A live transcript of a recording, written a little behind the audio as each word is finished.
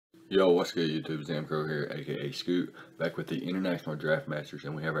Yo, what's good YouTube? ZAMCRO here, aka Scoot, back with the International Draft Masters,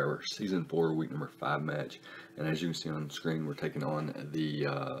 and we have our Season 4, Week number 5 match. And as you can see on the screen, we're taking on the,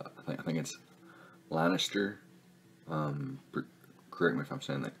 I think it's Leinster, correct me if I'm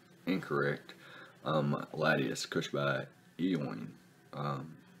saying that incorrect, Latias, coached by iDM.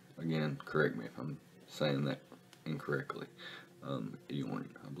 Again, correct me if I'm saying that incorrectly. iDM,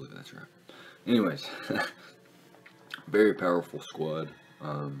 I believe that's right. Anyways, very powerful squad.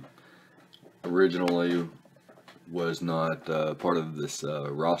 Originally was not part of this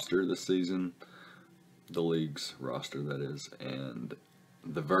roster this season, the league's roster that is, and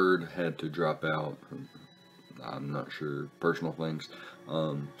the Verd had to drop out. I'm not sure, personal things.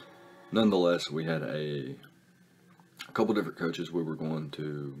 Nonetheless, we had a couple different coaches we were going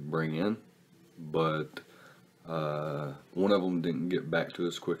to bring in, but one of them didn't get back to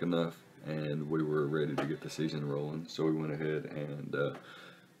us quick enough, and we were ready to get the season rolling, so we went ahead and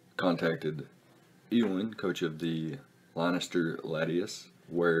contacted Ewan, coach of the Leinster Latias,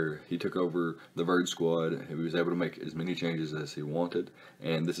 where he took over the Verd squad. He was able to make as many changes as he wanted,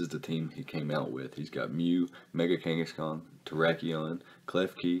 and this is the team he came out with. He's got Mew, Mega Kangaskhan, Terrakion,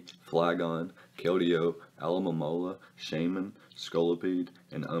 Klefki, Flygon, Keldeo, Alamamola, Shaman, Scolipede,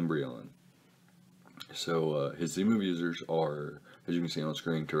 and Umbreon. So his Z move users are, as you can see on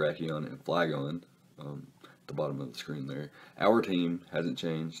screen, Terrakion and Flygon. The bottom of the screen there. Our team hasn't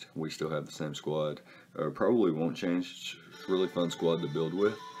changed. We still have the same squad. Probably won't change. It's a really fun squad to build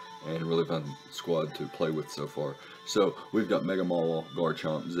with, and really fun squad to play with so far. So we've got Mega Mawile,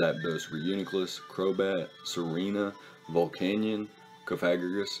 Garchomp, Zapdos, Reuniclus, Crobat, Serena, Volcanion,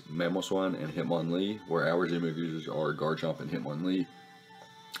 Cofagrigus, Mamoswine, and Hitmonlee, where our Z move users are Garchomp and Hitmonlee.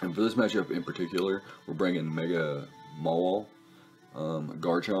 And for this matchup in particular, we're bringing Mega Mawile,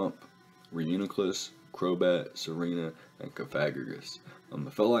 Garchomp, Reuniclus, Crobat, Serena, and Cofagrigus. I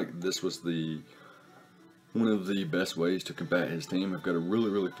felt like this was one of the best ways to combat his team. I've got a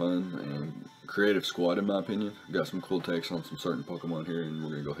really fun and creative squad in my opinion. Got some cool takes on some certain Pokemon here, and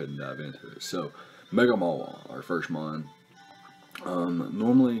we're going to go ahead and dive into it. So, Mega Mawile, our first mon.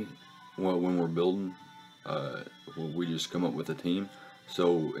 Normally, well, when we're building, we just come up with a team.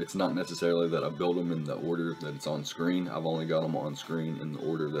 So it's not necessarily that I build them in the order that it's on screen. I've only got them on screen in the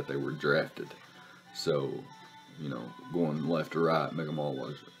order that they were drafted. So, you know, going left to right, Mega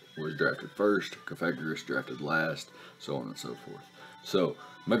Mawile was drafted first, Cofagrigus drafted last, so on and so forth. So,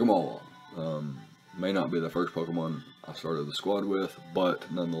 Mega Mawile may not be the first Pokemon I started the squad with,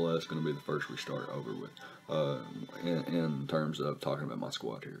 but nonetheless going to be the first we start over with in terms of talking about my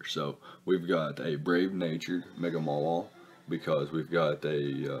squad here. So, we've got a brave-natured Mega Mawile because we've got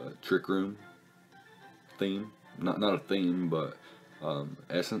a Trick Room theme. Not a theme, but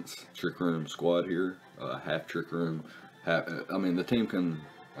essence, Trick Room squad here, half Trick Room, half, I mean the team can,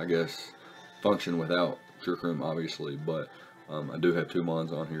 I guess, function without Trick Room obviously, but I do have 2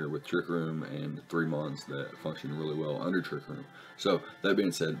 mons on here with Trick Room and 3 mons that function really well under Trick Room. So that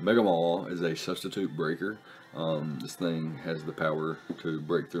being said, Mega Mawile is a substitute breaker. This thing has the power to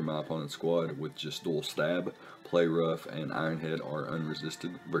break through my opponent's squad with just dual stab. Play Rough and Iron Head are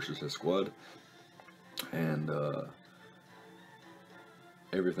unresisted versus his squad, and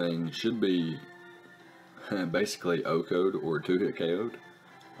everything should be basically O-code or 2-hit KO'd,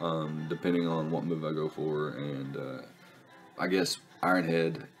 depending on what move I go for, and I guess Iron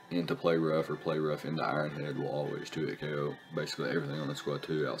Head into Play Rough or Play Rough into Iron Head will always 2-hit KO basically everything on the squad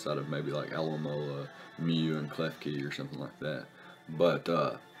too, outside of maybe like Alamola, Mew, and Klefki or something like that. But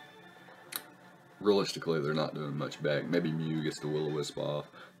realistically, they're not doing much back. Maybe Mew gets the Will-O-Wisp off.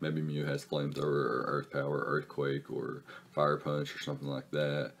 Maybe Mew has Flamethrower or Earth Power, Earthquake, or Fire Punch or something like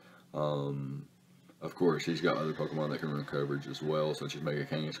that. Of course, he's got other Pokemon that can run coverage as well, such as Mega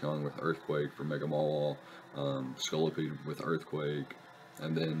Kangaskhan with Earthquake for Mega Mawile, Scolipede with Earthquake,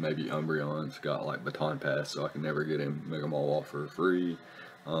 and then maybe Umbreon's got like Baton Pass, so I can never get him Mega Mawile for free.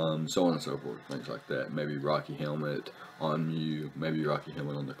 So on and so forth, things like that. Maybe Rocky Helmet on Mew, maybe Rocky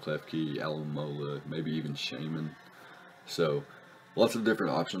Helmet on the Klefki, Alamola, maybe even Shaman. So, lots of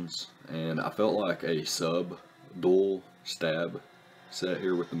different options, and I felt like a sub-dual stab set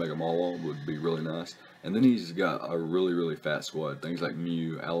here with the Mega Mawile would be really nice. And then he's got a really fat squad, things like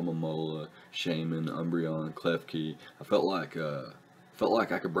Mew, Alamamola, Shaman, Umbreon, Klefki. I felt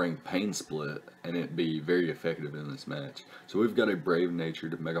like I could bring Pain Split and it'd be very effective in this match. So we've got a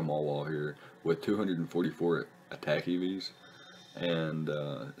brave-natured Mega Mawile here with 244 attack EVs, and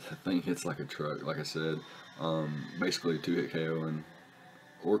the thing hits like a truck, like I said. Basically 2-hit KOing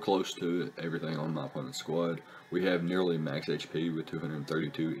or close to it everything on my opponent's squad. We have nearly max HP with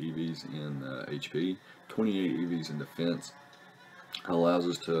 232 EVs in HP, 28 EVs in defense, allows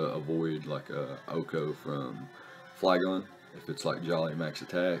us to avoid like a Oko from Flygon if it's like Jolly Max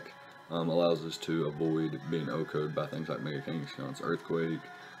Attack. Allows us to avoid being Oko'd by things like Mega Kangaskhan's Earthquake,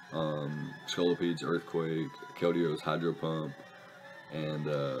 Scolopede's Earthquake, Keldio's Hydro Pump, and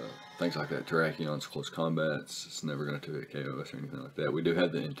things like that. Terracion's Close Combats, it's never going to 2-hit KO us or anything like that. We do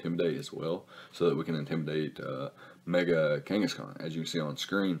have the Intimidate as well, so that we can intimidate Mega Kangaskhan. As you can see on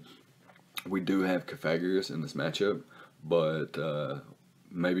screen, we do have Cofagrigus in this matchup, but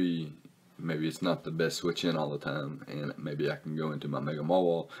maybe it's not the best switch in all the time, and maybe I can go into my Mega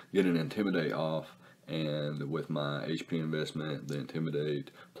Mawile, get an Intimidate off, and with my HP investment, the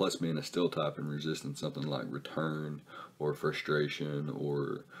Intimidate, plus being a Steel type and resisting something like Return or Frustration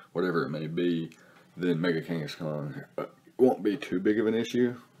or whatever it may be, then Mega Kangaskhan won't be too big of an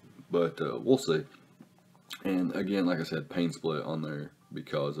issue, but we'll see. And again, like I said, Pain Split on there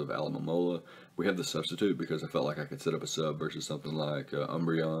because of Alomomola. We have the substitute because I felt like I could set up a sub versus something like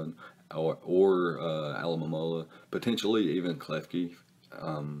Umbreon or Alomomola, potentially even Klefki.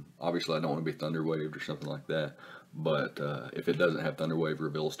 Obviously, I don't want to be Thunder Waved or something like that, but if it doesn't have Thunder Wave,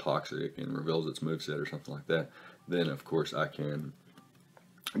 reveals Toxic and reveals its moveset or something like that, then of course I can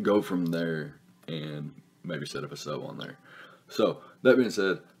go from there and maybe set up a sub on there. So, that being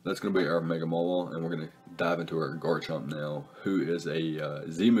said, that's going to be our Mega Mawile, and we're going to dive into our Garchomp now, who is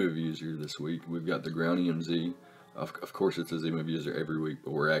a Z-move user this week. We've got the Groundium Z. Of course, it's a Z-move user every week,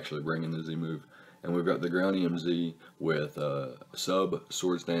 but we're actually bringing the Z-move. And we've got the Groundium Z with Sub,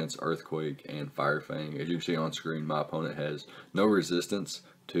 Swords Dance, Earthquake, and Fire Fang. As you can see on screen, my opponent has no resistance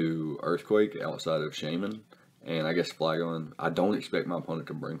to Earthquake outside of Shaman, and I guess Flygon. I don't expect my opponent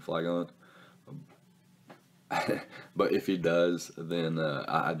to bring Flygon. But if he does, then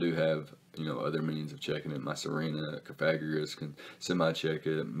I do have, you know, other means of checking it. My Serena, Cofagrigus can semi-check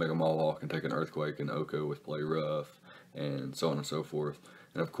it. Mega Mawile can take an Earthquake and Oko with Play Rough, and so on and so forth.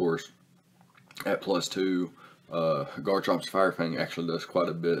 And of course, at +2, Garchomp's Fire Fang actually does quite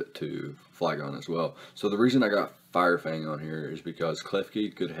a bit to Flygon as well. So the reason I got Fire Fang on here is because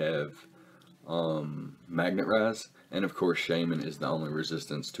Klefki could have Magnet Rise, and of course Shaman is the only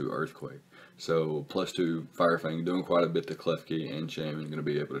resistance to Earthquake. So +2 Fire Fang doing quite a bit to Klefki and Shaman, going to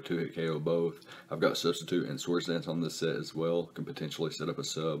be able to 2-hit KO both. I've got Substitute and Swords Dance on this set as well. Can potentially set up a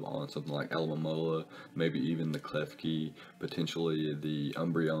sub on something like Alomomola, maybe even the Klefki, potentially the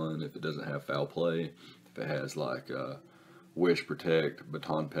Umbreon if it doesn't have Foul Play. If it has like Wish, Protect,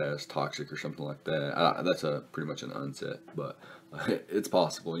 Baton Pass, Toxic, or something like that. That's pretty much an unset, but it's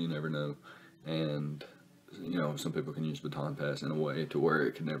possible. You never know. And you know, some people can use Baton Pass in a way to where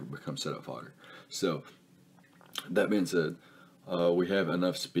it can never become setup fodder. So, that being said, we have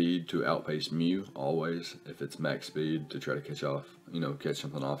enough speed to outpace Mew, always, if it's max speed, to try to catch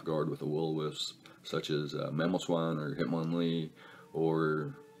something off guard with a Will-O-Wisp, such as Mamoswine or Hitmonlee,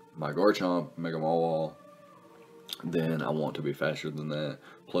 or my Garchomp, Mega Mawile. Then I want to be faster than that.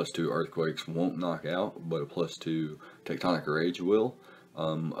 +2 Earthquakes won't knock out, but a +2 Tectonic Rage will.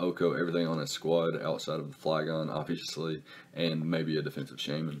 Oko, everything on his squad outside of the Flygon, obviously, and maybe a defensive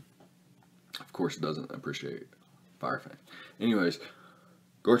Shaman. Of course, doesn't appreciate Fire Fang. Anyways,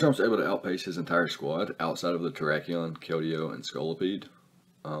 Garchomp's able to outpace his entire squad outside of the Terrakion, Keldeo, and Scolipede,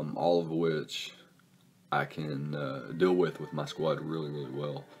 all of which I can deal with my squad really, really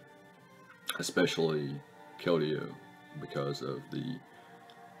well, especially Keldeo because of the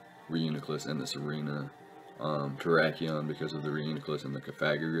Reuniclus and the Serena. Terrakion because of the Reuniclus and the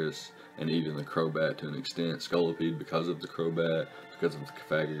Cofagrigus, and even the Crobat to an extent. Scolipede because of the Crobat, because of the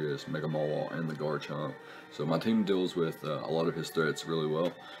Cofagrigus, Mega Mawile, and the Garchomp. So my team deals with a lot of his threats really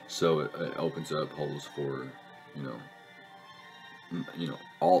well. So it opens up holes for,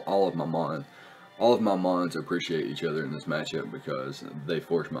 all of my mons appreciate each other in this matchup because they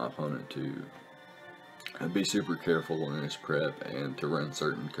force my opponent to be super careful in his prep and to run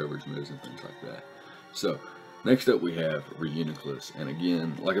certain coverage moves and things like that. So, next up we have Reuniclus, and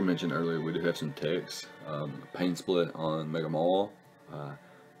again, like I mentioned earlier, we do have some techs. Pain Split on Mega Mawile.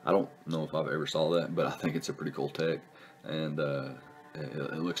 I don't know if I've ever saw that, but I think it's a pretty cool tech, and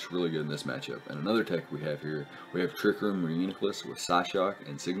it looks really good in this matchup. And another tech we have here, we have Trick Room Reuniclus with Psyshock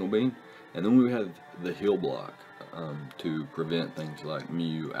and Signal Beam, and then we have the Heal Block to prevent things like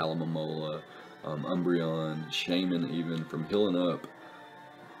Mew, Alomomola, Umbreon, Shaman even from healing up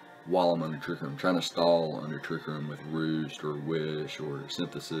while I'm under Trick Room, trying to stall under Trick Room with Roost or Wish or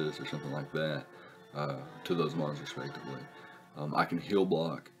Synthesis or something like that to those mons respectively. I can heal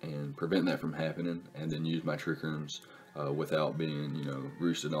block and prevent that from happening, and then use my Trick Rooms without being,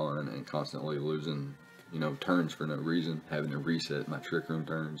 roosted on and constantly losing turns for no reason, having to reset my Trick Room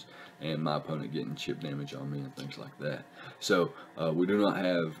turns, and my opponent getting chip damage on me and things like that. So we do not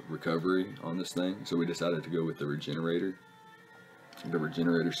have recovery on this thing, so we decided to go with the Regenerator. The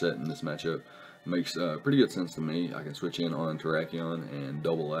Regenerator set in this matchup makes pretty good sense to me. I can switch in on Terrakion and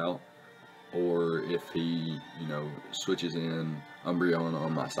double out, or if he, switches in Umbreon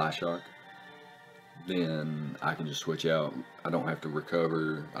on my Psyshock, then I can just switch out. I don't have to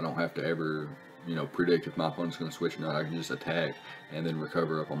recover. I don't have to ever, predict if my opponent's going to switch or not. I can just attack and then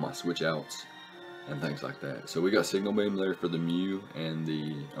recover up on my switch outs and things like that. So we got Signal Beam there for the Mew and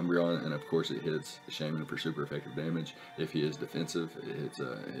the Umbreon, and of course it hits Shaman for super effective damage. If he is defensive,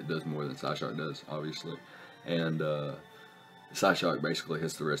 it does more than Psyshock does, obviously. And Psyshock basically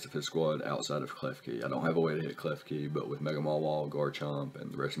hits the rest of his squad outside of Klefki. I don't have a way to hit Klefki, but with Mega Mawile, Garchomp,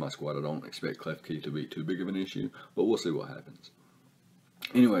 and the rest of my squad, I don't expect Klefki to be too big of an issue, but we'll see what happens.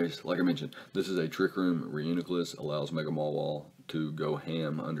 Anyways, like I mentioned, this is a Trick Room Reuniclus, allows Mega Mawile to go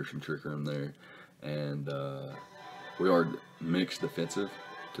ham under some Trick Room there, and we are mixed defensive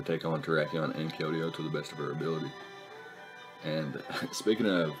to take on Terrakion and Keldeo to the best of our ability. And speaking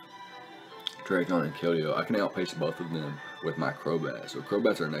of Terrakion and Keldeo, I can outpace both of them with my Crobat. So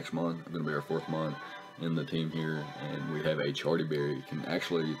Crobat's our next mon, going to be our 4th mon in the team here, and we have a Charty Berry. Can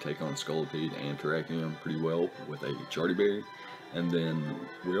actually take on Scolipede and Terrakion pretty well with a Charty Berry. And then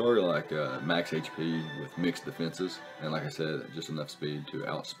we are like max HP with mixed defenses, and like I said, just enough speed to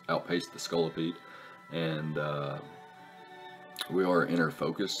outpace the Scolipede. And we are inner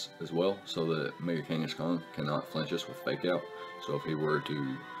focus as well, so that Mega Kangaskhan cannot flinch us with Fake Out. So if he were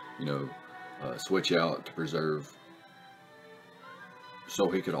to, switch out to preserve, so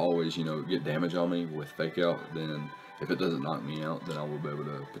he could always, get damage on me with Fake Out, then if it doesn't knock me out, then I will be able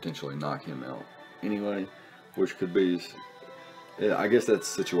to potentially knock him out anyway, which could be, I guess that's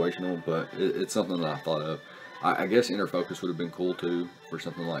situational, but it's something that I thought of. I guess Inner Focus would have been cool too for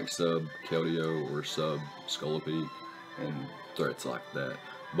something like sub Keldeo or sub Scolipede and threats like that.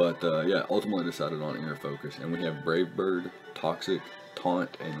 But yeah, ultimately decided on Inner Focus, and we have Brave Bird, Toxic,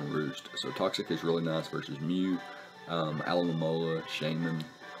 Taunt, and Roost. So Toxic is really nice versus Mew. Alomomola, Shaman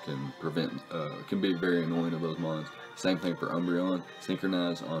can be very annoying to those mons. Same thing for Umbreon.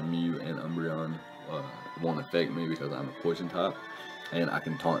 Synchronize on Mew and Umbreon won't affect me because I'm a poison type, and I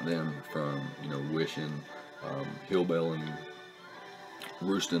can taunt them from wishing, Heal-Belling,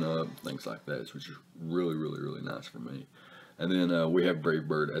 roosting up, things like that, which is really, really, really nice for me. And then we have Brave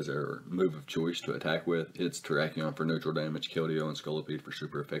Bird as our move of choice to attack with. It's Terrakion for neutral damage, Keldeo and Scolipede for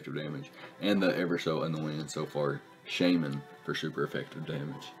super effective damage, and the ever so annoying so far Shaman for super effective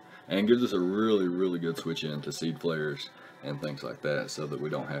damage. And gives us a really, really good switch in to Seed Flares and things like that, so that we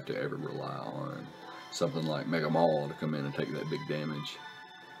don't have to ever rely on something like Mega Mawile to come in and take that big damage.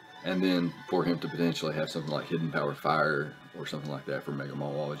 And then for him to potentially have something like Hidden Power Fire or something like that for Mega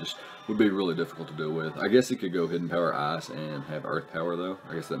Mawile, it just would be really difficult to deal with. I guess he could go Hidden Power Ice and have Earth Power though.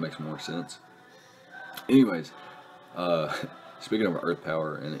 I guess that makes more sense. Anyways, speaking of Earth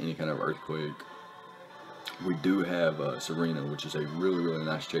Power and any kind of Earthquake, we do have Serena, which is a really, really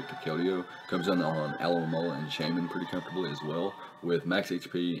nice check to Keldeo. Comes in on Alomomola and Shaman pretty comfortably as well, with max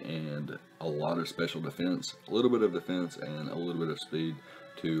HP and a lot of special defense, a little bit of defense and a little bit of speed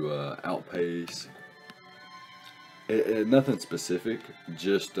to outpace. Nothing specific,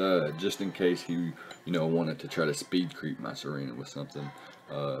 just in case he wanted to try to speed creep my Serena with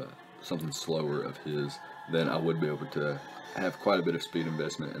something slower of his, then I would be able to have quite a bit of speed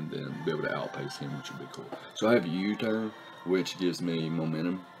investment and then be able to outpace him, which would be cool. So I have U-turn, which gives me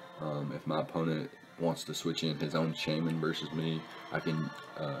momentum. If my opponent wants to switch in his own Shaman versus me, I can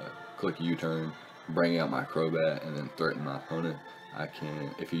click U-turn, bring out my Crobat, and then threaten my opponent. I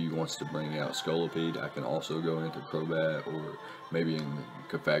can, if he wants to bring out Scolipede, I can also go into Crobat or maybe in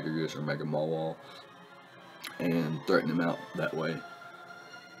Cofagrigus or Mega Mawile and threaten him out that way.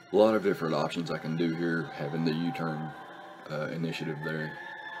 A lot of different options I can do here, having the U-turn initiative there.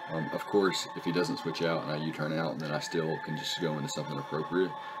 Of course, if he doesn't switch out and I U-turn out, then I still can just go into something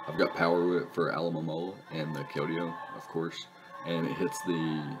appropriate. I've got Power Whip for Alomomola and the Keldeo, of course, and it hits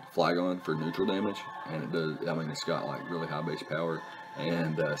the Flygon for neutral damage, and it does, I mean, it's got like really high base power,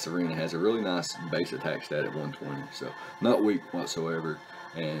 and Serena has a really nice base attack stat at 120, so not weak whatsoever,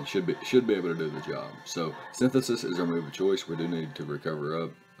 and should be able to do the job. So Synthesis is our move of choice. We do need to recover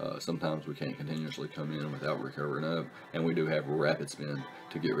up. Sometimes we can't continuously come in without recovering up, and we do have Rapid Spin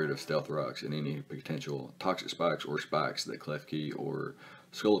to get rid of Stealth Rocks and any potential Toxic Spikes or Spikes that Klefki or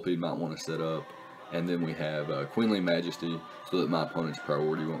Scolipede might want to set up. And then we have Queenly Majesty, so that my opponent's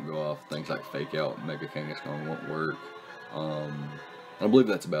priority won't go off. Things like Fake Out, Mega Kangaskhan won't work. And I believe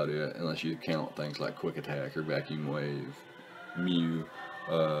that's about it, unless you count things like Quick Attack or Vacuum Wave, Mew,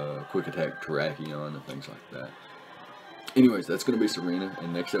 Quick Attack Terrakion, and things like that. Anyways, that's going to be Serena,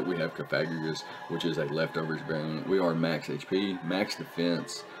 and next up we have Pythagoras, which is a leftovers variant. We are max HP, max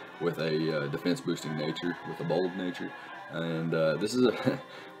defense, with a defense boosting nature, with a bold nature. And this is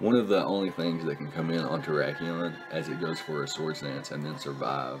one of the only things that can come in on Terrakion as it goes for a Swords Dance and then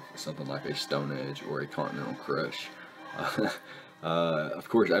survive something like a Stone Edge or a Continental Crush. Of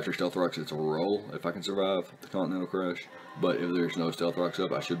course, after Stealth Rocks, it's a roll if I can survive the Continental Crush, but if there's no Stealth Rocks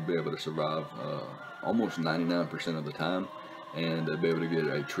up, I should be able to survive almost 99% of the time, and be able to get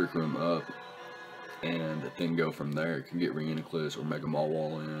a Trick Room up, and then go from there. I can get Reuniclus or Mega Maul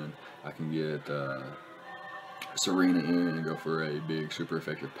Wall in. I can get Serena in and go for a big super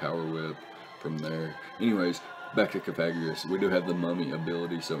effective Power Whip from there. Anyways, back to Pythagoras. We do have the Mummy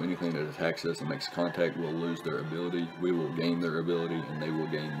ability, so anything that attacks us and makes contact will lose their ability. We will gain their ability, and they will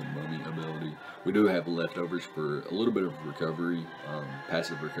gain the Mummy ability. We do have leftovers for a little bit of recovery,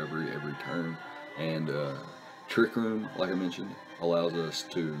 passive recovery every turn. And Trick Room, like I mentioned, allows us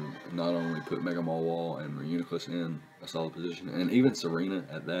to not only put Mega Maul Wall and Reuniclus in a solid position, and even Serena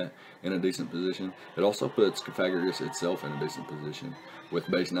at that in a decent position. It also puts Pythagoras itself in a decent position. With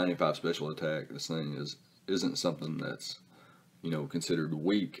base 95 special attack, this thing isn't something that's, you know, considered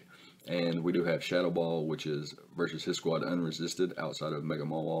weak. And we do have Shadow Ball, which is versus his squad unresisted outside of Mega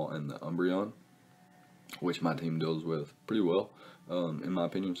Maul Wall and the Umbreon, which my team deals with pretty well, in my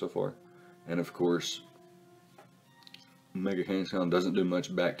opinion so far. And of course, Mega Kangaskhan doesn't do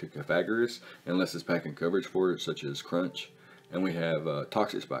much back to Pythagoras unless it's packing coverage for it, such as Crunch. And we have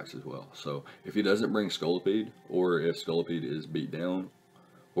Toxic Spikes as well. So if he doesn't bring Scolipede, or if Scolipede is beat down,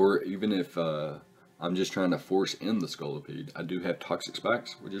 or even if I'm just trying to force in the Scolipede, I do have Toxic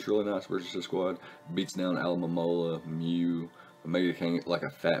Spikes, which is really nice versus the squad. Beats down Alomomola, Mew, like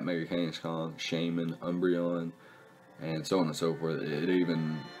a fat Mega Kangaskhan, Shaman, Umbreon, and so on and so forth. It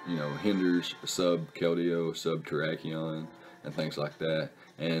even, you know, hinders sub Keldeo, sub Terrakion, and things like that.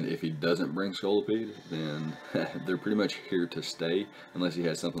 And if he doesn't bring Scolipede, then they're pretty much here to stay, unless he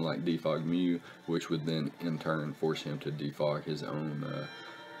has something like Defog Mew, which would then in turn force him to defog his own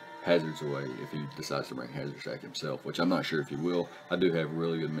hazards away if he decides to bring Hazard Stack himself, which I'm not sure if he will. I do have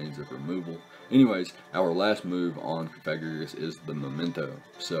really good means of removal. Anyways, our last move on Pythagoras is the Memento.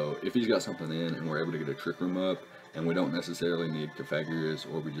 So if he's got something in and we're able to get a Trick Room up, and we don't necessarily need Pythagoras,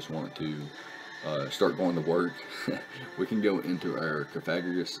 or we just want to start going to work, we can go into our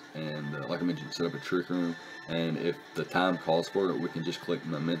Pythagoras and, like I mentioned, set up a Trick Room, and if the time calls for it, we can just click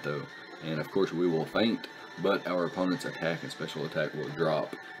Memento. And of course we will faint, but our opponent's attack and special attack will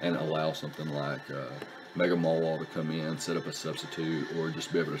drop and allow something like Mega Maul Wall to come in, set up a substitute, or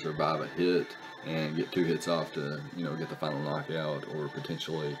just be able to survive a hit and get 2 hits off to, you know, get the final knockout, or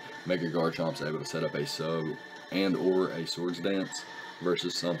potentially Mega Garchomp's able to set up a sub and or a Swords Dance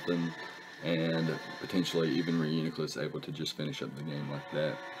versus something, and potentially even Reuniclus able to just finish up the game like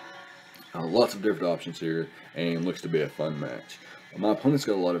that. Lots of different options here, and looks to be a fun match. My opponent's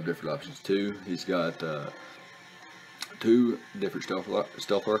got a lot of different options too. He's got 2 different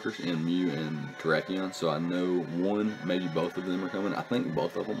stealth rockers in Mew and Terrakion, so I know one, maybe both of them are coming. I think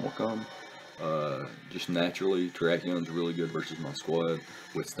both of them will come. Just naturally, Terrakion's really good versus my squad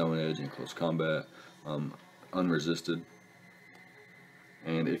with Stone Edge and close combat, unresisted,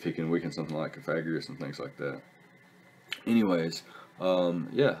 and if he can weaken something like Pythagoras and things like that. Anyways,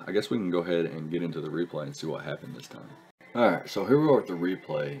 yeah, I guess we can go ahead and get into the replay and see what happened this time. Alright, so here we are at the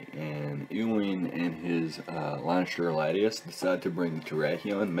replay, and Ewing and his Leinster Latias decide to bring the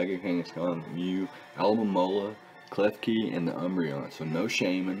Terrakion, Mega Kangaskhan, Mew, Alomomola, Klefki, and the Umbreon. So no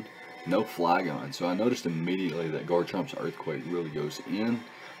Shaman, no Flygon. So I noticed immediately that Garchomp's Earthquake really goes in.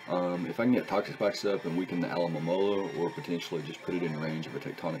 If I can get Toxic Spikes up and weaken the Alomomola, or potentially just put it in range of a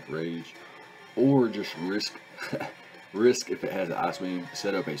Tectonic Rage, or just risk if it has an Ice Beam,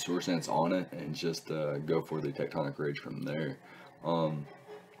 set up a Swords Dance on it, and just go for the Tectonic Rage from there.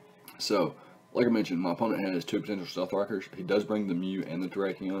 So, like I mentioned, my opponent has 2 potential Stealth Rockers. He does bring the Mew and the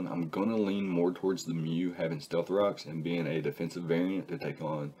Terrakion. I'm going to lean more towards the Mew having Stealth Rocks and being a defensive variant to take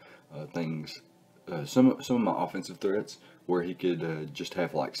on things, some of my offensive threats, where he could just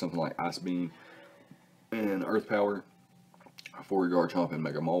have like something like Ice Beam and Earth Power for Garchomp and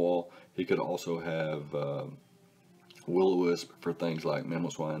Mega Maul Wall. He could also have Will-O-Wisp for things like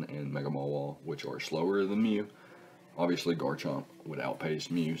Mamoswine and Mega Maul Wall, which are slower than Mew. Obviously, Garchomp would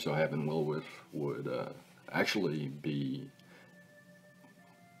outpace Mew, so having Will-O-Wisp would actually be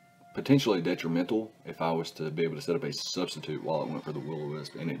potentially detrimental if I was to be able to set up a substitute while it went for the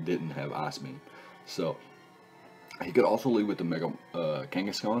Will-O-Wisp and it didn't have Ice Beam. So He could also lead with the Mega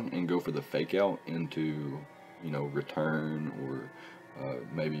Kangaskhan and go for the fake out into, return, or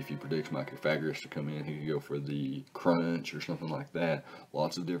maybe if he predicts my Pythagoras to come in, he could go for the crunch or something like that.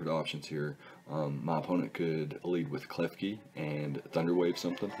 Lots of different options here. My opponent could lead with Klefki and Thunderwave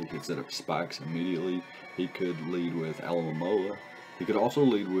something. He could set up spikes immediately. He could lead with Alamamola. He could also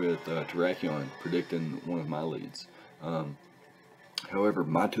lead with Terrakion, predicting one of my leads. However,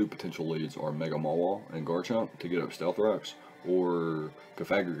 my two potential leads are Mega Mawwall and Garchomp to get up Stealth Rocks, or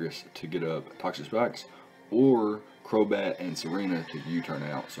Pythagoras to get up Toxic Spikes, or Crobat and Serena to U-turn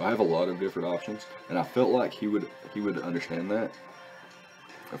out. So I have a lot of different options, and I felt like he would understand that.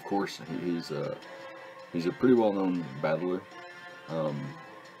 Of course, he's a pretty well-known battler,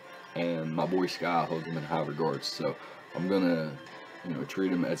 and my boy Sky holds him in high regards. So I'm gonna,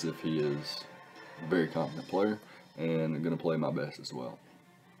 treat him as if he is a very competent player, and I'm gonna play my best as well.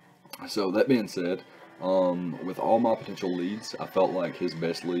 So that being said, with all my potential leads, I felt like his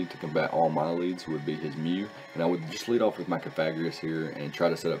best lead to combat all my leads would be his Mew, and I would just lead off with my Pythagoras here and try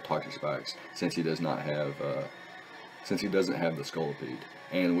to set up Toxic Spikes, since he doesn't have the Scolipede.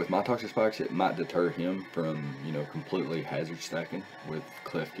 And with my Toxic Spikes, it might deter him from, completely hazard stacking with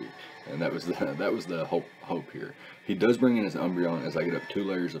Klefki. And that was the hope here. He does bring in his Umbreon as I get up 2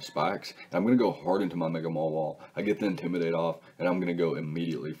 layers of spikes. And I'm going to go hard into my Mega Mawwall. I get the Intimidate off, and I'm going to go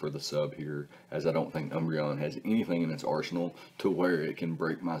immediately for the sub here, as I don't think Umbreon has anything in its arsenal to where it can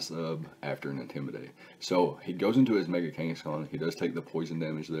break my sub after an Intimidate. So he goes into his Mega Kangaskhan. He does take the poison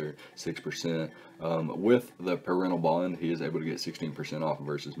damage there, 6%. With the Parental Bond, he is able to get 16% off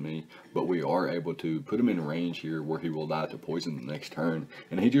versus me, but we are able to put him in range here where he will die to poison the next turn.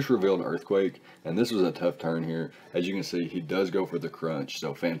 And he just revealed Earthquake, and this was a tough turn here. As you can see, he does go for the crunch,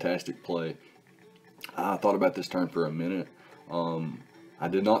 so fantastic play. I thought about this turn for a minute. I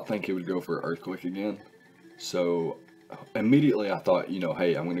did not think he would go for Earthquake again, so immediately I thought,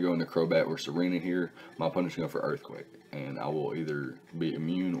 hey, I'm going to go into Crobat or Serena here. My opponent's going to go for Earthquake, and I will either be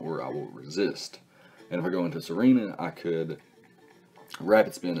immune or I will resist. And if I go into Serena, I could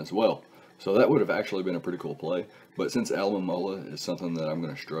Rapid Spin as well. So that would have actually been a pretty cool play. But since Alamamola is something that I'm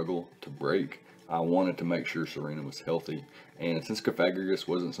going to struggle to break, I wanted to make sure Serena was healthy. And since Pythagoras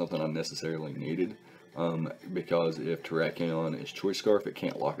wasn't something I necessarily needed, because if Terrakion is Choice Scarf, it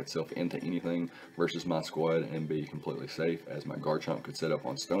can't lock itself into anything versus my squad and be completely safe, as my Garchomp could set up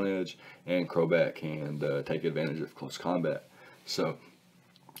on Stone Edge, and Crobat can take advantage of close combat. So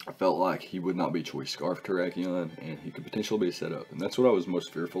I felt like he would not be Choice Scarf Terrakion, and he could potentially be set up. And that's what I was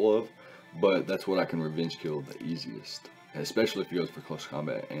most fearful of, but that's what I can revenge kill the easiest, especially if he goes for close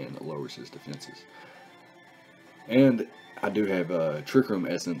combat and lowers his defenses. And I do have Trick Room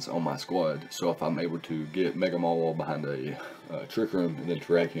Essence on my squad, so if I'm able to get Mega Mawwall behind a Trick Room, and then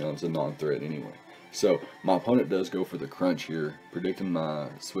Terrakion's a non-threat anyway. So my opponent does go for the crunch here, predicting my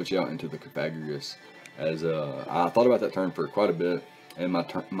switch out into the Pythagoras, as I thought about that turn for quite a bit, and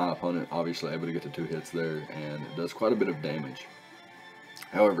my opponent obviously able to get the 2 hits there, and it does quite a bit of damage.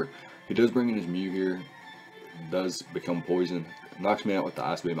 However, he does bring in his Mew here, does become poisoned, knocks me out with the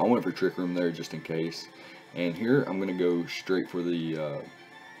Ice Beam. I went for Trick Room there just in case. And here I'm going to go straight for the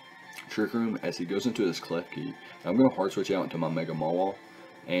Trick Room as he goes into his Klefki. I'm going to hard switch out into my Mega Mawwall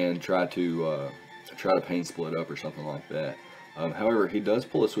and try to Pain Split up or something like that. However, he does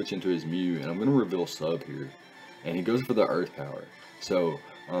pull a switch into his Mew, and I'm going to reveal Sub here. And he goes for the Earth Power. So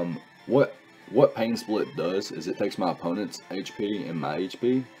what Pain Split does is it takes my opponent's HP and my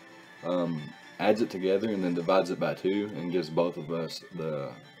HP, adds it together, and then divides it by 2 and gives both of us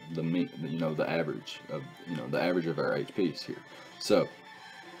the average of our HPs here. So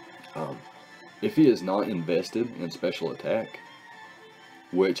if he is not invested in special attack,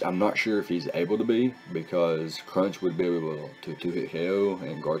 which I'm not sure if he's able to be, because Crunch would be able to 2-hit KO,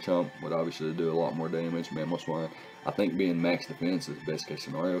 and Garchomp would obviously do a lot more damage, Mammoth Swine. I think being max defense is the best case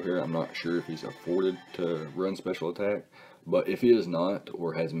scenario here. I'm not sure if he's afforded to run special attack, but if he is not,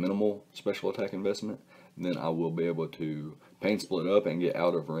 or has minimal special attack investment, then I will be able to Pain Split up and get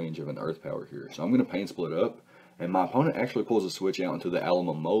out of range of an Earth Power here. So I'm going to Pain Split up, and my opponent actually pulls a switch out into the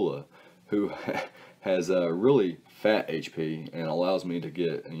Alamamola, who has a really fat HP and allows me to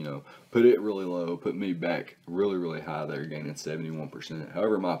get, put it really low, put me back really, really high there, gaining 71%.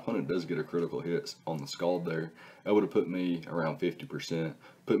 However, my opponent does get a critical hit on the Scald there. That would have put me around 50%,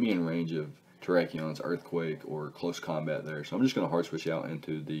 put me in range of Terrakion's Earthquake or close combat there. So I'm just going to hard switch out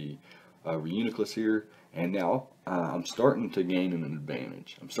into the Reuniclus here, and now I'm starting to gain an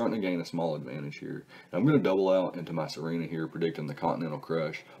advantage. I'm starting to gain a small advantage here. And I'm going to double out into my Serena here, predicting the Continental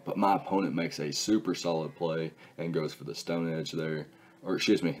Crush, but my opponent makes a super solid play and goes for the Stone Edge there. or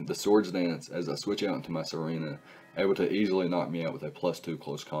excuse me, the Swords Dance as I switch out into my Serena, able to easily knock me out with a +2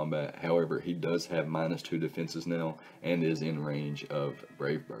 close combat. However, he does have -2 defenses now and is in range of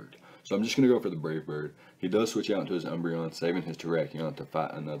Brave Bird. So I'm just going to go for the Brave Bird. He does switch out into his Umbreon, saving his Terrakion to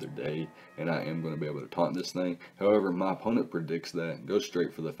fight another day, and I am going to be able to taunt this thing. However, my opponent predicts that, goes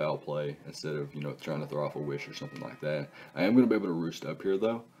straight for the foul play instead of, trying to throw off a wish or something like that. I am going to be able to roost up here,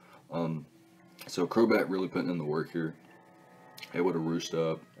 though. So Crobat really putting in the work here. Able to roost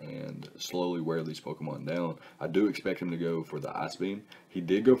up and slowly wear these Pokemon down. I do expect him to go for the Ice Beam. He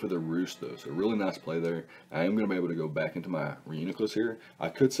did go for the Roost though, so really nice play there. I am going to be able to go back into my Reuniclus here. I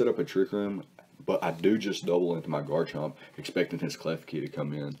could set up a Trick Room, but I do just double into my Garchomp, expecting his Klefki to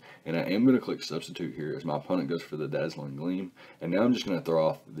come in. And I am going to click Substitute here as my opponent goes for the Dazzling Gleam. And now I'm just going to throw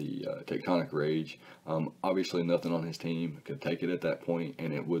off the Tectonic Rage. Obviously nothing on his team could take it at that point,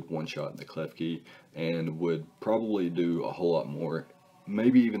 and it would one-shot the Klefki and would probably do a whole lot more.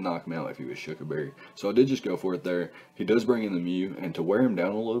 Maybe even knock him out if he was Shukaberry. So I did just go for it there. He does bring in the Mew, and to wear him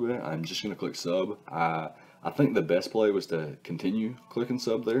down a little bit, I'm just going to click Sub. I think the best play was to continue clicking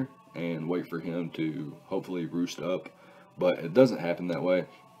Sub there and wait for him to hopefully roost up, but it doesn't happen that way.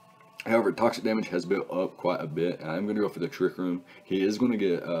 However, toxic damage has built up quite a bit, and I'm going to go for the Trick Room. He is going to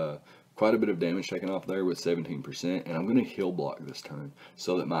get quite a bit of damage taken off there with 17%, and I'm going to Heal Block this turn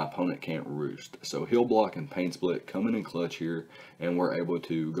so that my opponent can't roost. So Heal Block and Pain Split coming in clutch here, and we're able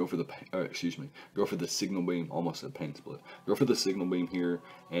to go for the go for the Signal Beam. Almost said Pain Split. Go for the Signal Beam here,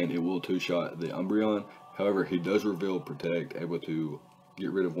 and it will two-shot the Umbreon. However, he does reveal Protect, able to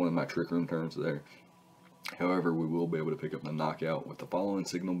get rid of one of my Trick Room turns there. However, we will be able to pick up the knockout with the following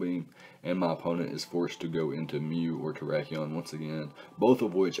Signal Beam, and my opponent is forced to go into Mew or Terrakion once again, both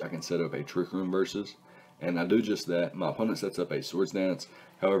of which I can set up a Trick Room versus, and I do just that. My opponent sets up a Swords Dance.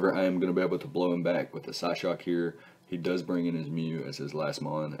 However, I am going to be able to blow him back with the Psyshock here. He does bring in his Mew as his last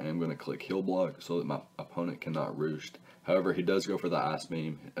mon, and I'm going to click Heal Block so that my opponent cannot roost. However, he does go for the Ice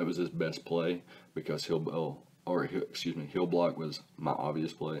Beam. That was his best play because Heal Block was my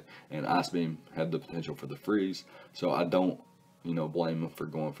obvious play, and Ice Beam had the potential for the freeze, so I don't, blame him for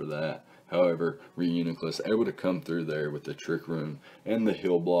going for that. However, Reuniclus able to come through there with the Trick Room and the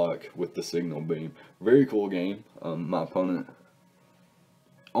Heal Block with the Signal Beam. Very cool game. My opponent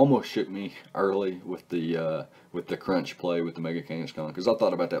almost shook me early with the crunch play with the Mega Kangaskhan, because I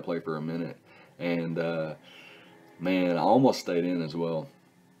thought about that play for a minute, and man, I almost stayed in as well.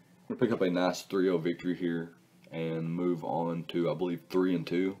 I'm gonna pick up a nice 3-0 victory here and move on to, I believe,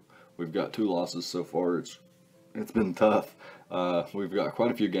 3-2. We've got 2 losses so far. It's been tough. We've got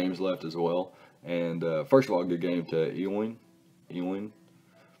quite a few games left as well. And first of all, good game to Ewing.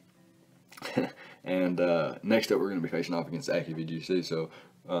 And next up, we're going to be facing off against Aki VGC. So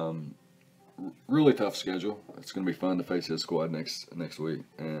really tough schedule. It's going to be fun to face his squad next week,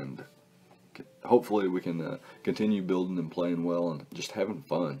 and hopefully we can continue building and playing well and just having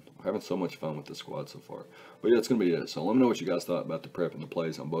fun. We're having so much fun with the squad so far. But yeah, it's going to be it. So let me know what you guys thought about the prep and the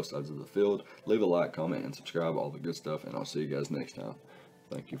plays on both sides of the field. Leave a like, comment, and subscribe, all the good stuff, and I'll see you guys next time.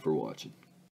 Thank you for watching.